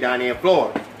fucking with a nigga down there in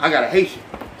Florida. I got a Haitian.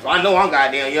 So I know I'm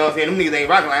goddamn, you know what I'm saying? Them niggas ain't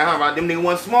rocking like how them niggas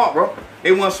wasn't smart, bro.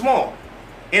 They wasn't smart.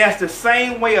 And that's the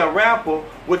same way a rapper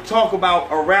would talk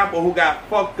about a rapper who got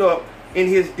fucked up in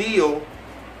his deal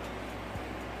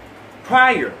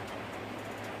prior.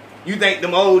 You think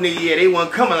them old niggas, yeah, they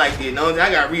wasn't coming like this. No,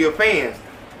 I got real fans.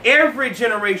 Every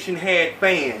generation had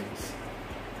fans.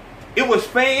 It was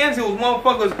fans, it was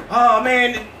motherfuckers, oh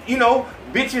man, you know,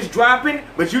 bitches dropping,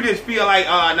 but you just feel like,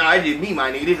 oh, nah, it's just me,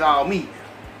 my nigga, this all me.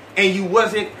 And you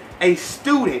wasn't a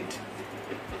student.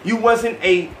 You wasn't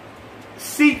a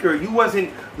seeker. You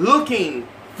wasn't looking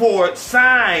for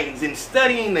signs and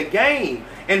studying the game.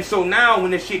 And so now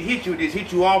when the shit hit you, it just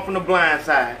hit you all from the blind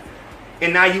side.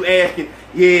 And now you asking,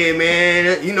 yeah,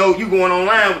 man, you know, you going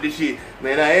online with this shit.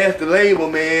 Man, I asked the label,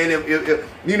 man, if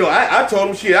you know, I told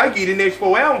them, shit, I get the next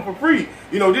 4 albums for free.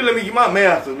 You know, just let me get my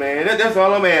masters, man. That's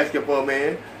all I'm asking for,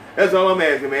 man. That's all I'm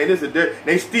asking, man. This is dirt.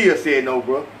 They still said no,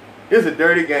 bro. It's a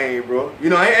dirty game, bro. You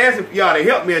know, I ain't asking y'all to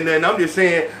help me or nothing. I'm just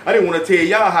saying, I didn't want to tell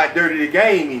y'all how dirty the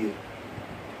game is.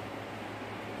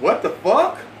 What the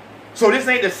fuck? So this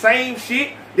ain't the same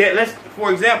shit that,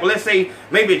 for example, let's say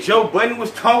maybe Joe Budden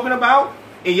was talking about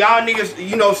and y'all niggas,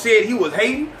 you know, said he was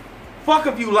hating. Fuck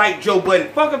if you like Joe Budden.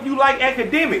 Fuck if you like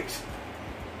academics.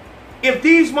 If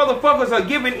these motherfuckers are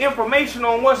giving information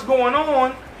on what's going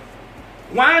on,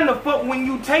 why in the fuck when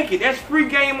you take it? That's free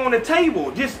game on the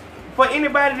table, just for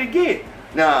anybody to get.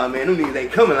 Nah, man, them niggas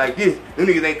ain't coming like this. Them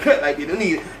niggas ain't cut like this. Them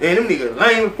niggas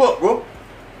lame as fuck, bro.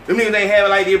 Them niggas ain't have it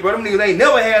like this, bro. Them niggas ain't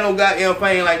never had no goddamn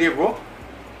fame like this, bro.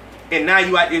 And now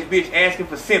you out this bitch asking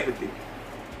for sympathy.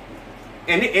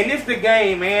 And it's the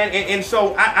game, man. And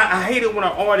so I hate it when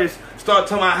an artist start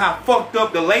talking about how fucked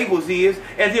up the labels is,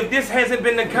 as if this hasn't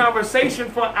been the conversation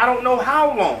for I don't know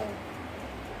how long.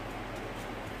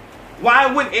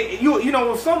 Why would it, you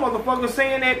know, some motherfuckers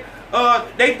saying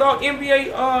that they thought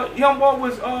NBA YoungBoy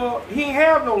was he ain't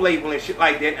have no label and shit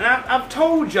like that. And I've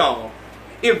told y'all,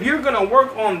 if you're gonna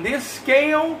work on this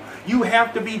scale, you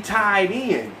have to be tied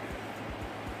in.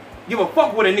 Give a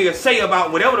fuck what a nigga say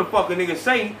about whatever the fuck a nigga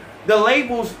say. The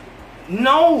labels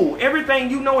know everything.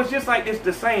 You know, it's just like this,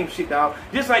 the same shit, dog.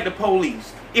 Just like the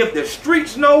police. If the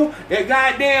streets know that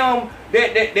goddamn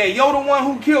that you're the one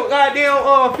who killed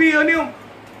goddamn Phil and them,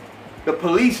 the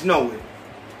police know it.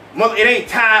 It ain't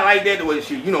tied like that to what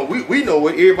shit. You know, we know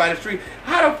it. Everybody in the street.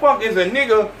 How the fuck is a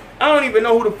nigga? I don't even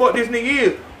know who the fuck this nigga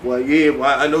is. Well, yeah,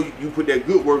 well, I know you put that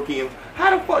good work in.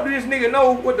 How the fuck do this nigga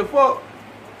know what the fuck?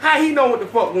 How he know what the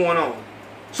fuck going on?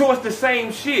 So it's the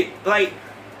same shit. Like,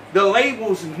 the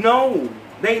labels know.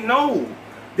 They know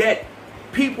that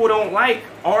people don't like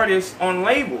artists on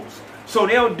labels. So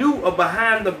they'll do a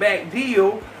behind the back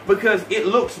deal because it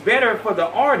looks better for the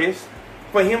artist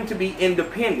for him to be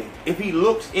independent. If he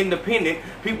looks independent,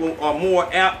 people are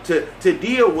more apt to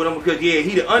deal with him because, yeah,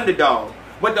 he the underdog.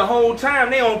 But the whole time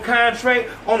they on contract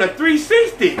on a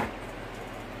 360.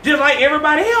 Just like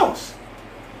everybody else.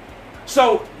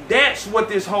 So that's what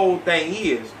this whole thing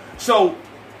is. So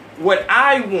what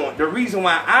I want, the reason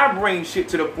why I bring shit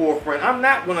to the forefront, I'm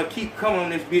not going to keep coming on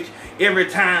this bitch every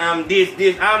time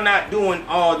this. I'm not doing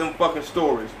all them fucking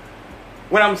stories.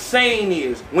 What I'm saying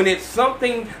is, when it's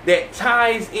something that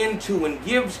ties into and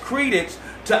gives credence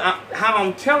to how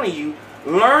I'm telling you,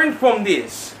 learn from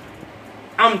this.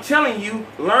 I'm telling you,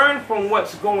 learn from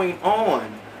what's going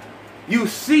on. You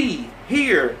see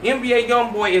here, NBA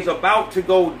YoungBoy is about to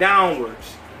go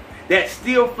downwards. That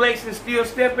still flexing, still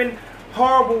stepping,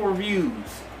 horrible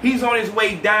reviews. He's on his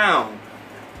way down.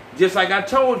 Just like I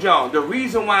told y'all, the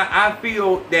reason why I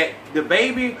feel that the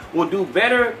baby will do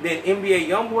better than NBA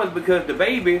YoungBoy is because the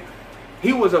baby,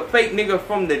 he was a fake nigga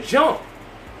from the jump.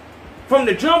 From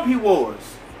the jump he was.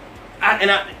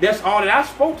 That's all that I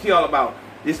spoke to y'all about.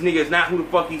 This nigga is not who the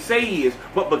fuck he say he is.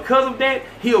 But because of that,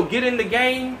 he'll get in the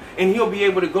game and he'll be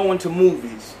able to go into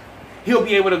movies. He'll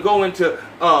be able to go into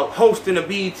hosting the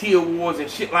BET Awards and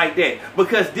shit like that.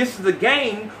 Because this is a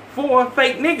game for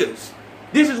fake niggas.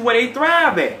 This is where they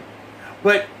thrive at.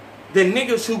 But the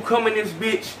niggas who come in this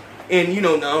bitch and, you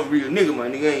know, nah, I'm real nigga, my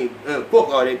nigga ain't, fuck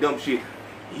all that dumb shit.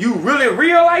 You really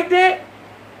real like that?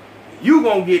 You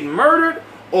gonna get murdered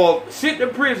or sent to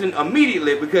prison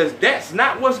immediately, because that's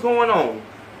not what's going on.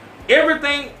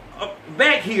 Everything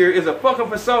back here is a fucking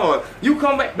facade. You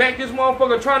come back this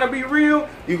motherfucker trying to be real,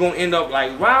 you gonna end up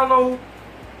like Rallo,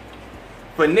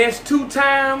 finesse 2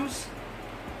 times.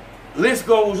 List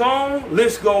goes on,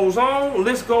 list goes on,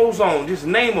 list goes on. Just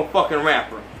name a fucking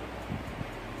rapper.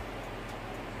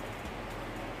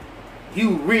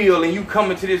 You real and you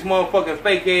coming to this motherfucking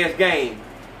fake ass game.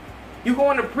 You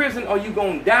going to prison or you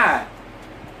gonna die.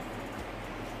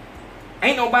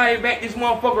 Ain't nobody back this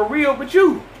motherfucker real but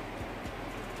you.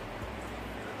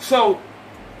 So,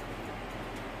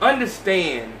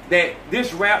 understand that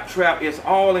this rap trap is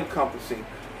all encompassing.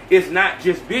 It's not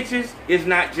just bitches, it's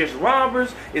not just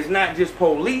robbers, it's not just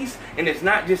police, and it's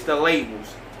not just the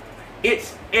labels.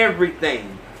 It's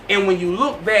everything. And when you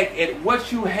look back at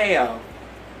what you have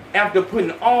after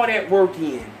putting all that work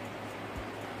in,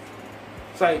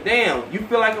 it's like, damn, you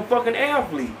feel like a fucking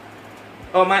athlete.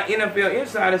 My NFL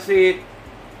insider said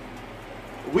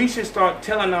we should start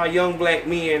telling our young black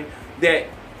men that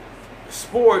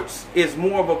sports is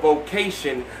more of a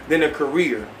vocation than a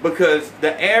career, because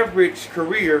the average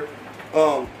career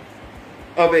of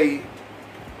a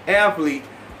athlete,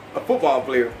 a football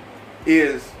player,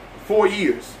 is 4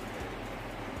 years.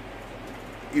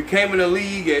 You came in the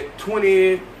league at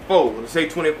 24, let's say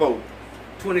 24,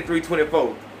 23,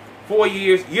 24. 4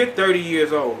 years, you're 30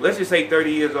 years old. Let's just say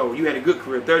 30 years old. You had a good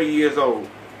career, 30 years old.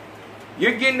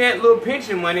 You're getting that little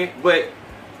pension money, but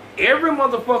every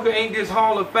motherfucker ain't this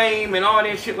Hall of Fame and all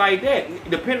that shit like that.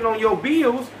 Depending on your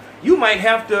bills, you might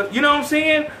have to, you know what I'm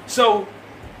saying? So,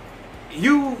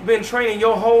 you've been training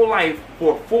your whole life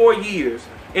for 4 years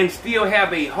and still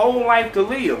have a whole life to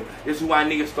live. This is why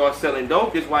niggas start selling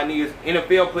dope. This is why niggas,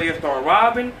 NFL players start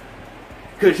robbing.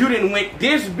 Because you didn't went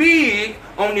this big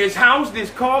on this house, this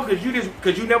car,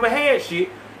 because you never had shit.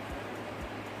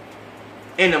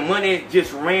 And the money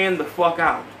just ran the fuck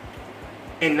out.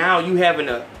 And now you having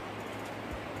to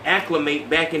acclimate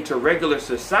back into regular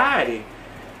society,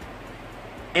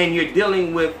 and you're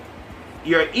dealing with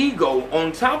your ego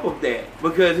on top of that,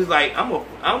 because it's like,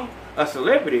 I'm a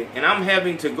celebrity and I'm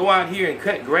having to go out here and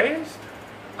cut grass.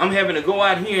 I'm having to go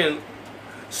out here and,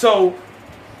 so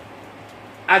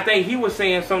I think he was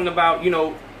saying something about, you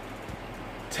know,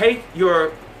 take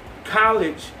your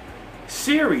college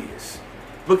serious,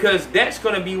 because that's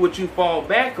going to be what you fall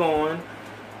back on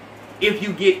if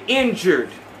you get injured.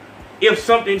 If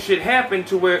something should happen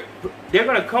to where they're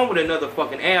going to come with another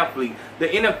fucking athlete. The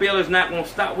NFL is not going to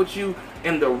stop with you,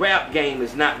 and the rap game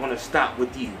is not going to stop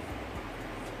with you.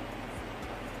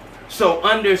 So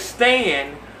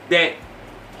understand that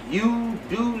you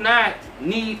do not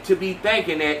need to be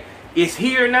thinking that it's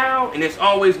here now and it's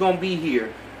always going to be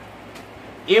here.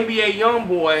 NBA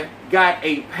YoungBoy got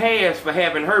a pass for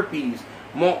having herpes.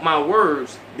 Mark my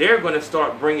words, they're going to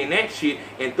start bringing that shit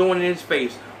and throwing it in his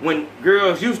face. When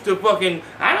girls used to fucking,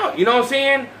 you know what I'm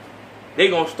saying? They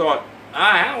going to start,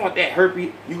 I don't want that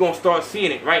herpes. You're going to start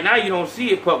seeing it. Right now you don't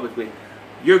see it publicly.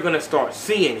 You're going to start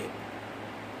seeing it.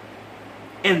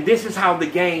 And this is how the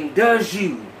game does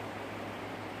you.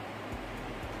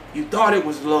 You thought it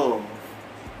was love.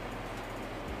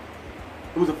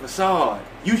 It was a facade.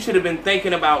 You should have been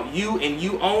thinking about you and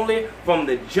you only from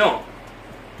the jump.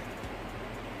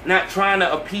 Not trying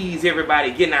to appease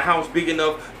everybody, getting a house big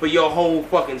enough for your whole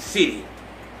fucking city.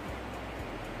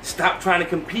 Stop trying to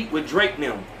compete with Drake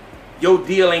now. Your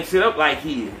deal ain't set up like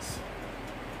his.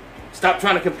 Stop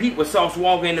trying to compete with Sauce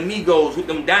Walker and the Migos with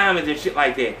them diamonds and shit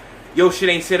like that. Your shit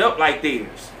ain't set up like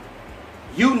theirs.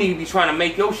 You need to be trying to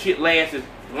make your shit last as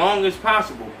long as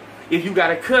possible. If you got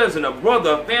a cousin, a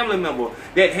brother, a family member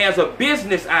that has a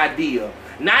business idea,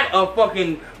 not a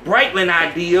fucking Brightland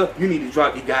idea, you need to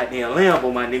drop your goddamn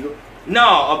Lambo, my nigga.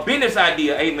 No, a business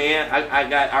idea. Hey man,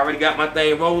 I already got my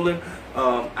thing rolling.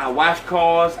 I wash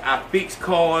cars, I fix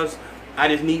cars. I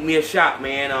just need me a shop,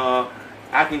 man.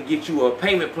 I can get you a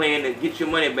payment plan to get your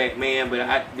money back, man.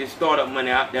 But this startup money,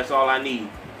 that's all I need.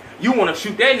 You want to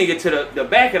shoot that nigga to the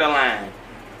back of the line.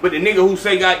 But the nigga who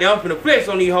say goddamn finna flex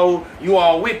on these hoes, you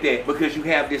all with that because you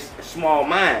have this small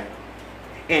mind.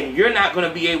 And you're not going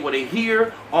to be able to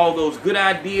hear all those good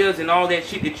ideas and all that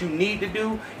shit that you need to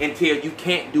do until you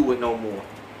can't do it no more.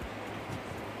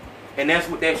 And that's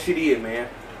what that shit is, man.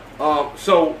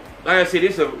 So, like I said,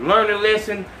 it's a learning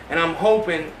lesson. And I'm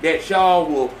hoping that y'all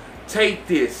will take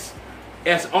this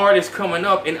as artists coming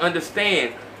up and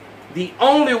understand the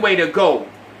only way to go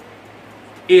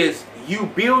is you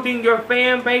building your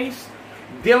fan base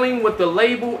dealing with the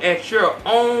label at your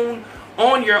own,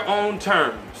 on your own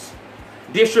terms.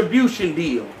 Distribution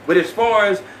deal. But as far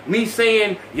as me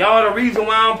saying, y'all the reason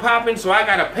why I'm popping, so I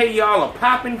gotta pay y'all a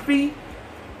popping fee,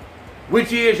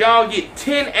 which is y'all get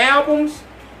 10 albums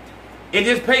and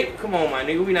just pay. Come on, my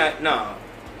nigga, we not,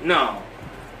 no.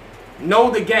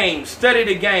 Know the game, study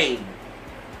the game.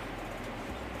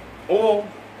 Or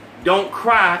don't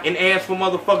cry and ask for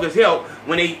motherfuckers' help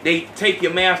when they take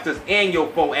your masters and your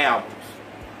 4 albums.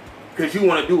 Cause you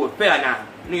wanna do it fair now.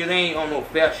 Niggas ain't on no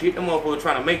fair shit. Them motherfuckers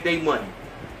trying to make their money.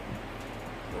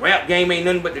 The rap game ain't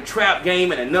nothing but the trap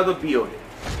game in another building.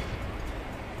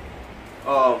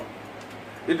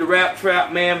 Did the rap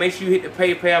trap, man. Make sure you hit the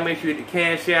PayPal, make sure you hit the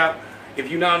Cash App. If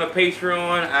you're not on the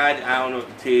Patreon, I don't know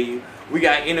what to tell you. We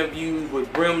got interviews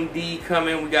with Brim D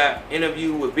coming. We got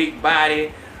interview with Big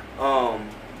Body.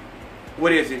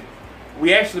 What is it?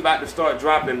 We actually about to start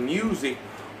dropping music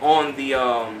on the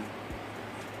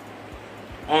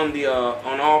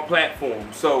on all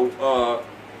platforms. So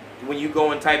when you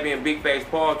go and type in Big Facts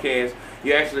Podcast,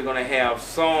 you're actually gonna have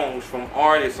songs from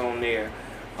artists on there.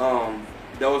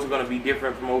 Those are gonna be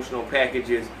different promotional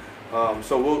packages.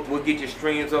 So we'll get your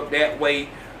streams up that way.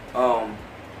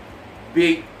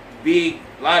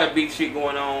 Lot of big shit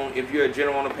going on. If you're a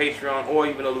general on the Patreon or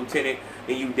even a lieutenant,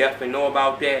 then you definitely know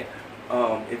about that.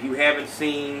 If you haven't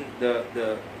seen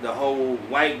the whole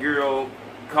white girl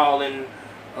calling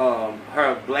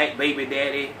her black baby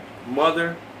daddy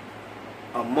mother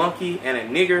a monkey and a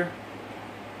nigger,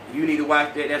 you need to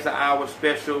watch that. That's an hour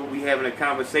special. We having a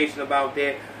conversation about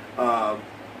that.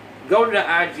 Go to the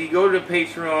IG, go to the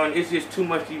Patreon. It's just too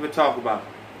much to even talk about.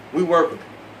 We working.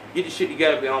 Get the shit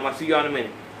together, be home. I'll see y'all in a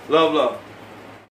minute. Love, love.